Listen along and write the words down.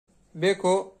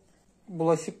Beko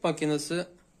bulaşık makinesi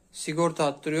sigorta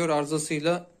attırıyor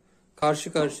arızasıyla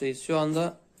karşı karşıyayız. Şu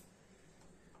anda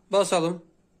basalım.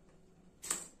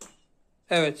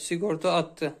 Evet, sigorta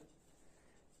attı.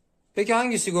 Peki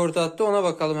hangi sigorta attı ona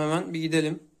bakalım, hemen bir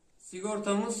gidelim.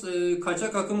 Sigortamız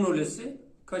kaçak akım rölesi.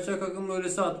 Kaçak akım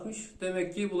rölesi atmış.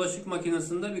 Demek ki bulaşık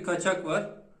makinesinde bir kaçak var.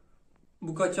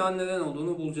 Bu kaçağın neden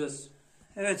olduğunu bulacağız.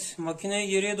 Evet, makineyi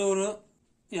geriye doğru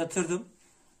yatırdım.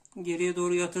 Geriye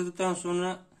doğru yatırdıktan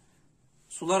sonra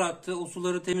sular aktı. O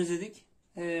suları temizledik.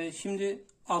 Şimdi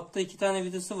altta 2 tane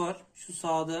vidası var. Şu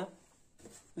sağda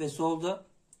ve solda.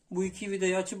 Bu 2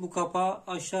 vidayı açıp bu kapağı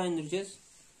aşağı indireceğiz.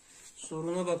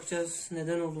 Soruna bakacağız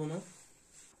neden olduğunu.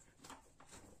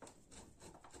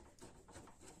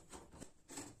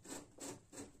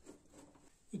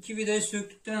 İki vidayı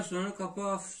söktükten sonra kapağı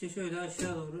hafifçe şöyle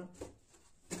aşağı doğru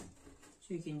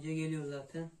çekince geliyor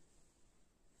zaten.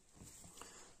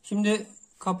 Şimdi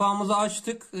kapağımızı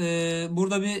açtık.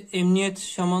 Burada bir emniyet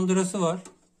şamandırası var.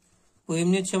 Bu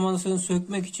emniyet şamandırasını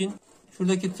sökmek için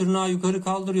şuradaki tırnağı yukarı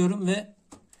kaldırıyorum ve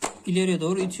ileriye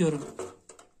doğru itiyorum.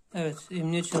 Evet,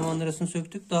 emniyet şamandırasını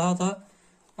söktük. Daha da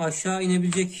aşağı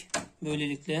inebilecek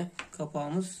böylelikle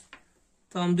kapağımız.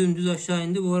 Tam dümdüz aşağı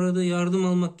indi. Bu arada yardım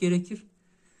almak gerekir.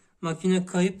 Makine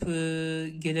kayıp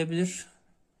gelebilir.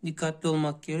 Dikkatli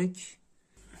olmak gerek.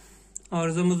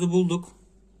 Arızamızı bulduk.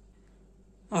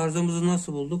 Arızamızı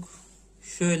nasıl bulduk?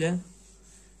 Şöyle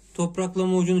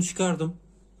topraklama ucunu çıkardım.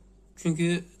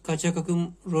 Çünkü kaçak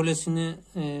akım rölesini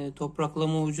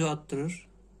topraklama ucu attırır.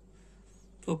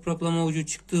 Topraklama ucu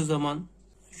çıktığı zaman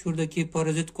şuradaki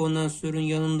parazit kondansatörün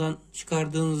yanından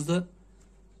çıkardığınızda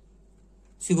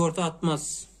sigorta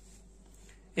atmaz.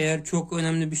 Eğer çok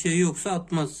önemli bir şey yoksa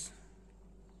atmaz.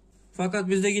 Fakat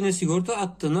bizde yine sigorta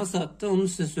attı. Nasıl attı onu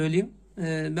size söyleyeyim.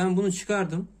 Ben bunu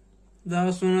çıkardım.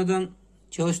 Daha sonradan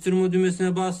çalıştırma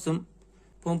düğmesine bastım.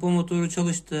 Pompa motoru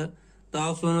çalıştı.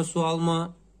 Daha sonra su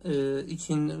alma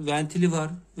için ventili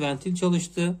var. Ventil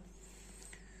çalıştı.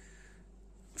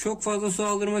 Çok fazla su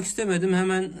aldırmak istemedim.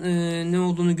 Hemen ne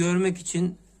olduğunu görmek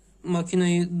için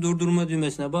makineyi durdurma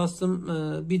düğmesine bastım.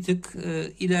 Bir tık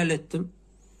ilerlettim.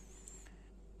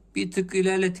 Bir tık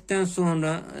ilerlettikten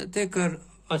sonra tekrar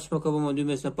açma kapama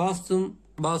düğmesine bastım.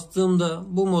 Bastığımda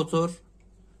bu motor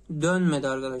dönmedi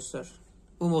arkadaşlar.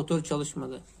 Bu motor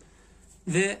çalışmadı.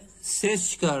 Ve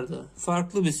ses çıkardı.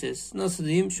 Farklı bir ses. Nasıl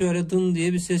diyeyim? Şöyle dın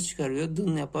diye bir ses çıkarıyor.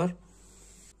 Dın yapar.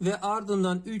 Ve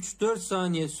ardından 3-4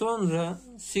 saniye sonra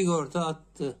sigorta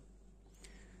attı.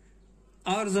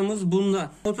 Arızamız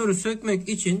bundan. Motoru sökmek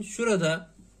için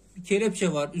şurada bir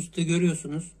kelepçe var. Üstte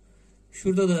görüyorsunuz.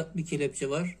 Şurada da bir kelepçe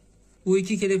var. Bu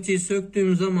iki kelepçeyi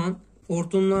söktüğüm zaman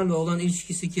hortumlarla olan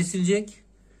ilişkisi kesilecek.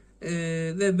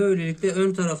 Ve böylelikle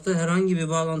ön tarafta herhangi bir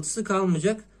bağlantısı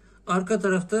kalmayacak. Arka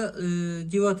tarafta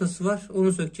civatası var.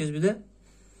 Onu sökeceğiz bir de.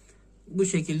 Bu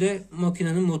şekilde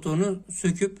makinenin motorunu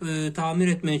söküp tamir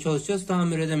etmeye çalışacağız.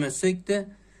 Tamir edemezsek de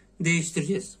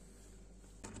değiştireceğiz.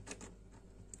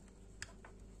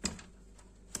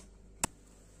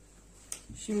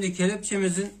 Şimdi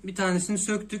kelepçemizin bir tanesini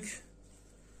söktük.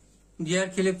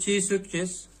 Diğer kelepçeyi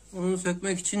sökeceğiz. Onu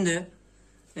sökmek için de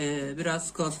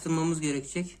biraz kastırmamız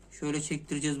gerekecek. Şöyle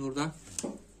çektireceğiz buradan.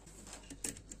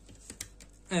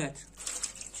 Evet.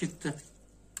 Çıktı.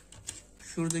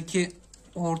 Şuradaki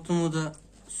hortumu da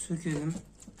sökelim.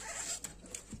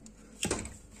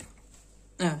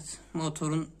 Evet.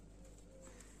 Motorun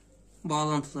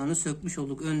bağlantılarını sökmüş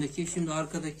olduk. Öndeki. Şimdi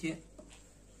arkadaki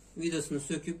vidasını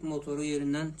söküp motoru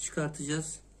yerinden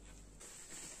çıkartacağız.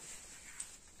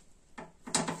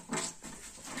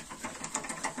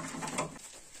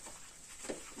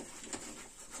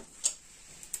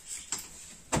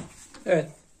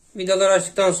 Evet. Vidaları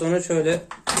açtıktan sonra şöyle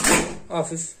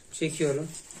hafif çekiyorum.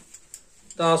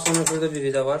 Daha sonra burada bir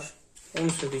vida var. Onu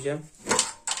sökeceğim.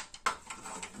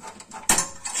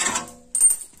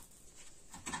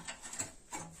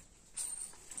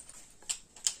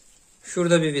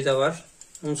 Şurada bir vida var.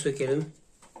 Onu sökelim.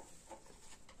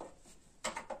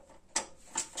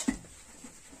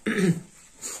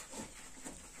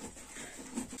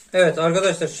 Evet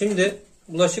arkadaşlar, şimdi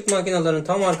bulaşık makinelerinin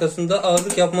tam arkasında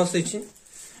ağırlık yapması için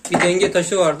bir denge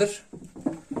taşı vardır.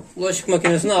 Bulaşık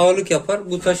makinesine ağırlık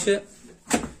yapar. Bu taşı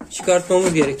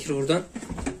çıkartmamız gerekir buradan.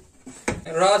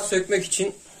 Rahat sökmek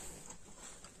için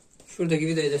şuradaki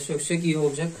vidayı da söksek iyi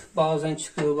olacak. Bazen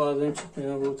çıkıyor, bazen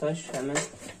çıkmıyor bu taş. Hemen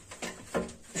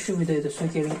şu vidayı da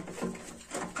sökelim.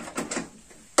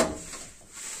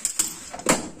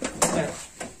 Evet.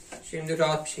 Şimdi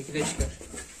rahat bir şekilde çıkar.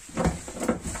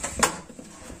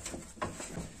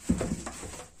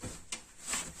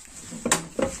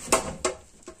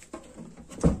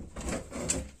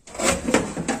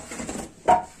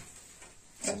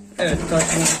 Evet,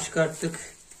 taşımızı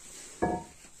çıkarttık.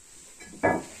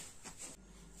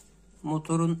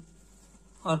 Motorun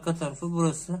arka tarafı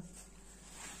burası.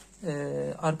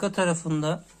 Arka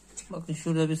tarafında bakın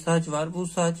şurada bir saç var. Bu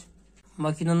saç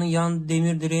makinenin yan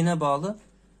demir direğine bağlı.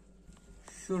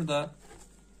 Şurada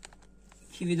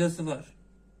 2 vidası var.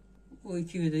 O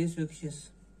 2 vidayı sökeceğiz.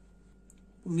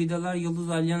 Bu vidalar yıldız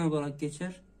alyan olarak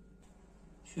geçer.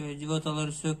 Şöyle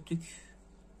civataları söktük.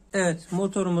 Evet,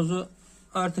 motorumuzu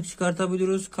artık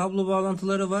çıkartabiliyoruz. Kablo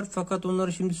bağlantıları var fakat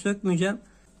onları şimdi sökmeyeceğim.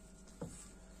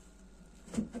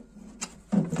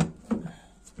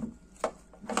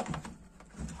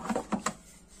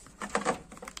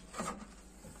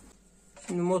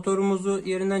 Şimdi motorumuzu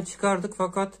yerinden çıkardık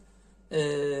fakat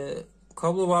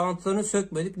kablo bağlantılarını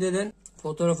sökmedik. Neden?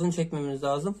 Fotoğrafını çekmemiz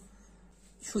lazım.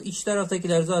 Şu iç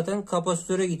taraftakiler zaten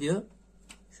kapasitöre gidiyor.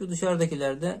 Şu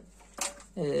dışarıdakiler de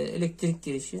elektrik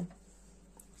girişi.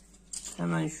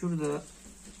 Hemen şurada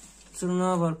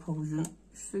tırnağı var pabucun.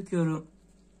 Söküyorum.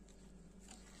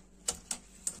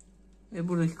 Ve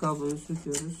buradaki kabloyu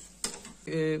söküyoruz.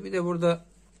 Bir de burada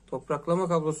topraklama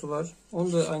kablosu var.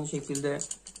 Onu da aynı şekilde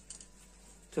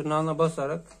tırnağına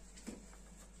basarak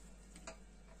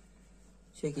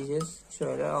çekeceğiz.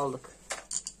 Şöyle aldık.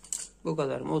 Bu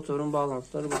kadar. Motorun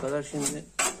bağlantıları bu kadar. Şimdi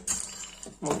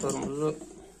motorumuzu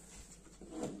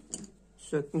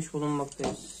sökmüş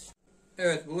bulunmaktayız.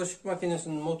 Evet, bulaşık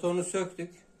makinesinin motorunu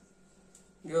söktük.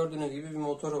 Gördüğünüz gibi bir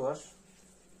motoru var.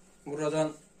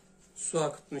 Buradan su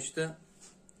akıtmıştı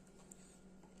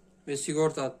ve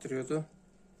sigorta attırıyordu.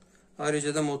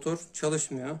 Ayrıca da motor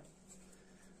çalışmıyor.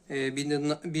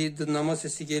 Bir dınlama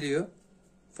sesi geliyor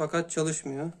fakat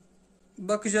çalışmıyor.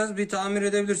 Bakacağız, bir tamir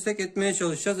edebilirsek etmeye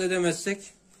çalışacağız.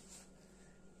 Edemezsek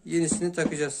yenisini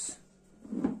takacağız.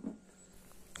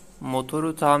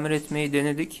 Motoru tamir etmeyi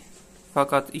denedik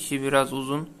fakat işi biraz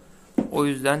uzun. O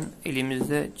yüzden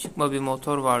elimizde çıkma bir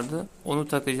motor vardı. Onu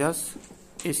takacağız.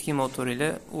 Eski motor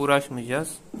ile uğraşmayacağız.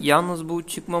 Yalnız bu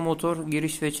çıkma motor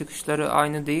giriş ve çıkışları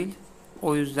aynı değil.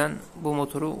 O yüzden bu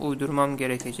motoru uydurmam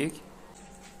gerekecek.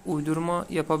 Uydurma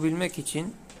yapabilmek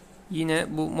için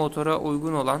yine bu motora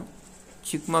uygun olan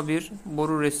çıkma bir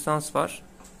boru rezistans var.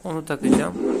 Onu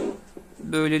takacağım.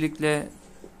 Böylelikle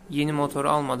yeni motor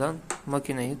almadan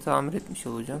makineyi tamir etmiş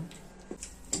olacağım.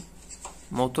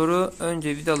 Motoru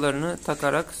önce vidalarını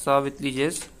takarak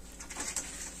sabitleyeceğiz.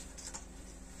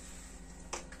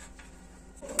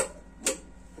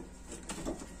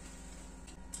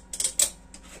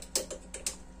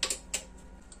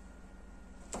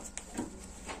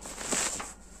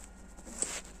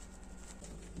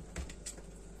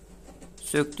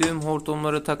 Söktüğüm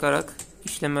hortumları takarak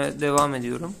işleme devam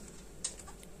ediyorum.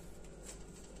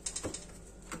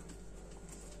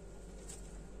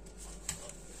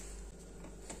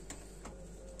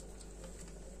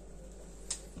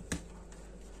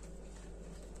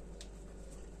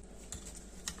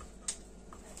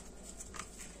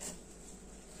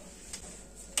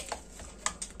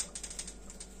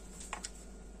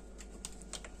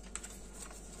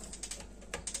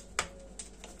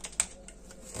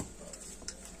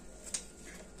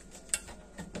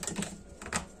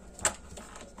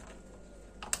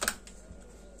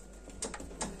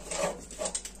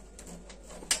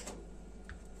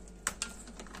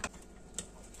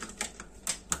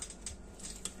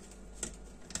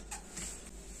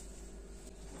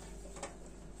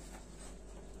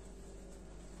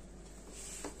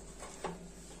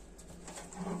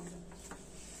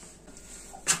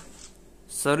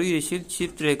 Sarı yeşil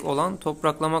çift renk olan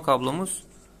topraklama kablomuz.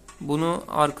 Bunu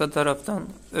arka taraftan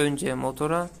önce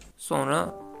motora,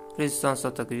 sonra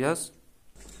rezistansa takacağız.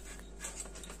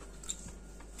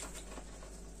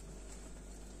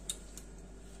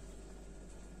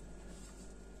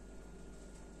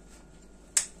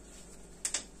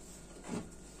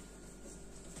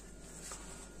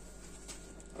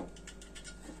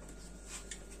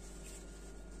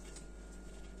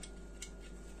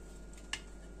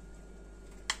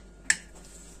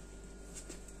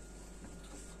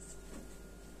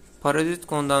 Parazit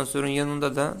kondansörün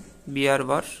yanında da bir yer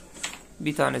var.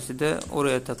 Bir tanesi de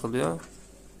oraya takılıyor.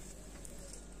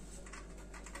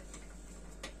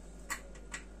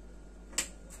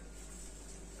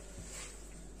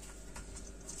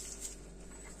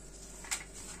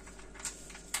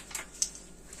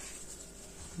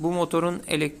 Bu motorun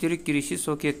elektrik girişi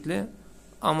soketli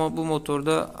ama bu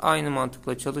motorda aynı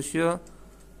mantıkla çalışıyor.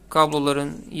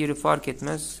 Kabloların yeri fark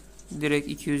etmez. Direkt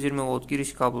 220 volt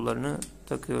giriş kablolarını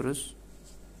takıyoruz.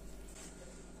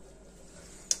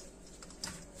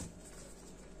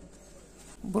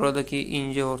 Buradaki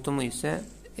ince hortumu ise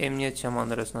emniyet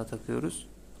şamandırasına takıyoruz.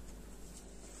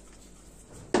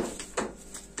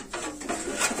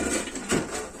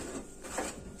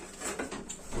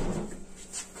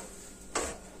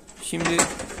 Şimdi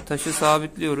taşı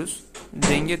sabitliyoruz.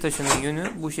 Denge taşının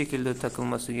yönü bu şekilde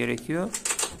takılması gerekiyor.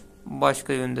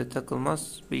 Başka yönde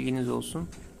takılmaz. Bilginiz olsun.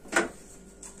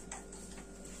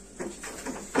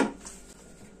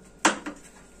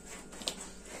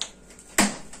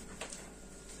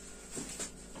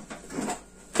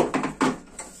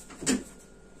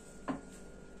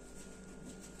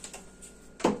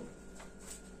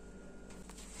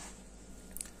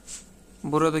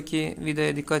 Buradaki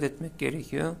vidaya dikkat etmek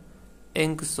gerekiyor.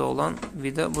 En kısa olan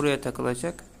vida buraya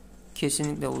takılacak.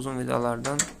 Kesinlikle uzun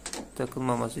vidalardan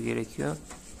takılmaması gerekiyor.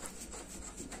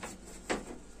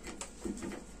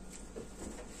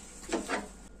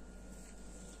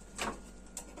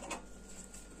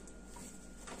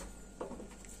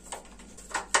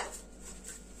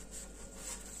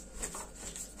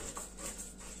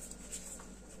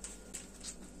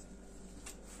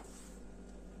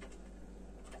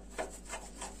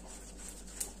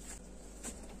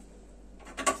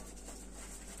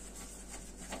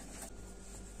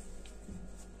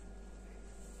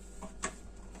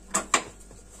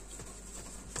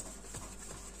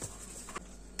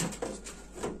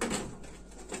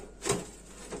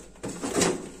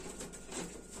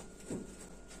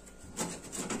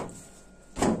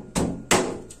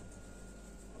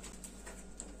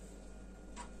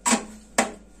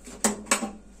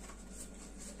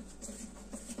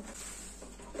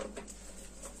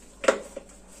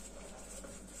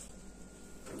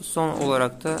 Son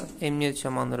olarak da emniyet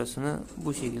şamandırasını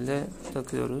bu şekilde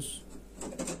takıyoruz.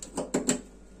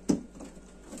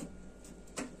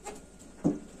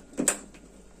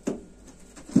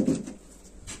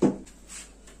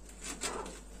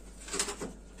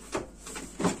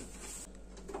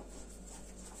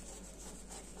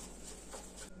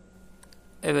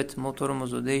 Evet,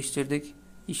 motorumuzu değiştirdik.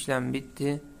 İşlem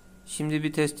bitti. Şimdi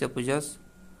bir test yapacağız.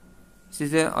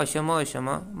 Size aşama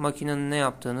aşama makinenin ne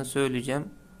yaptığını söyleyeceğim.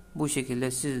 Bu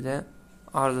şekilde siz de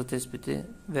arıza tespiti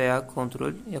veya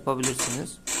kontrol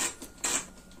yapabilirsiniz.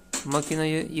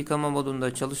 Makineyi yıkama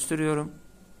modunda çalıştırıyorum.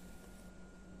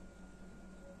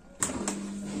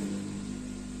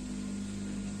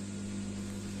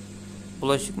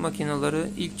 Bulaşık makineleri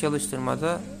ilk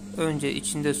çalıştırmada önce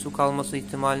içinde su kalması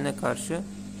ihtimaline karşı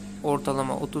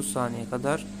ortalama 30 saniye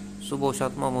kadar su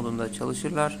boşaltma modunda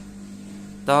çalışırlar.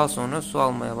 Daha sonra su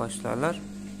almaya başlarlar.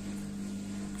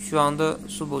 Şu anda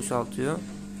su boşaltıyor.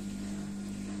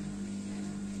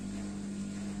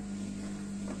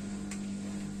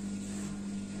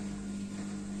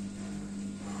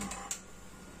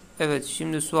 Evet,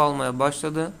 şimdi su almaya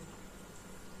başladı.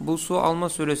 Bu su alma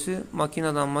süresi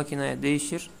makineden makineye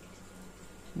değişir.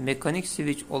 Mekanik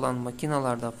switch olan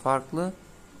makinalarda farklı,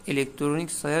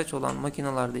 elektronik sayaç olan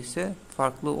makinalarda ise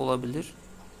farklı olabilir.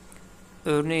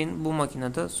 Örneğin bu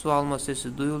makinede su alma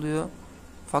sesi duyuluyor.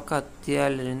 Fakat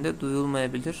diğerlerinde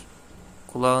duyulmayabilir.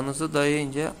 Kulağınızı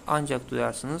dayayınca ancak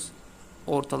duyarsınız.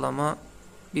 Ortalama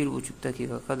 1,5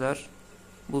 dakika kadar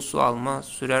bu su alma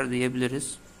sürer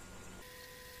diyebiliriz.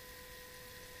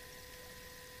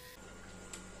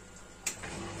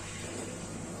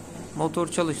 Motor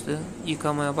çalıştı.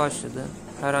 Yıkamaya başladı.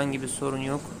 Herhangi bir sorun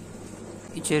yok.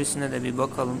 İçerisine de bir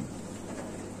bakalım.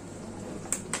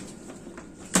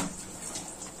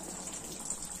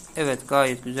 Evet,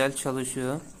 gayet güzel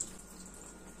çalışıyor.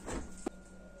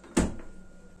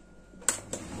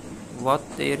 Watt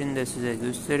değerini de size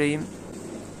göstereyim.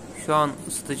 Şu an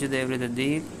ısıtıcı devrede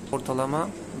değil. Ortalama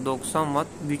 90 Watt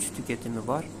güç tüketimi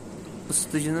var.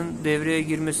 Isıtıcının devreye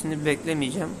girmesini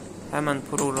beklemeyeceğim. Hemen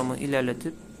programı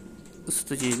ilerletip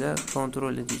ısıtıcıyla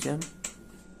kontrol edeceğim.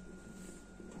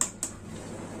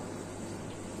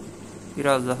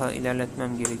 Biraz daha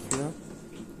ilerletmem gerekiyor.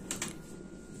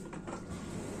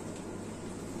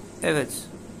 Evet,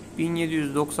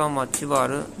 1790 Watt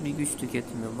civarı bir güç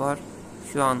tüketimi var.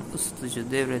 Şu an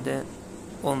ısıtıcı devrede,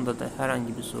 onda da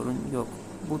herhangi bir sorun yok.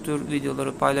 Bu tür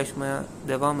videoları paylaşmaya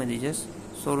devam edeceğiz.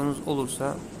 Sorunuz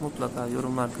olursa mutlaka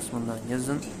yorumlar kısmından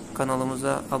yazın.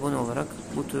 Kanalımıza abone olarak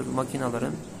bu tür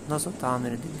makinelerin nasıl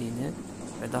tamir edildiğini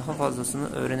ve daha fazlasını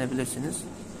öğrenebilirsiniz.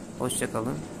 Hoşça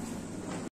kalın.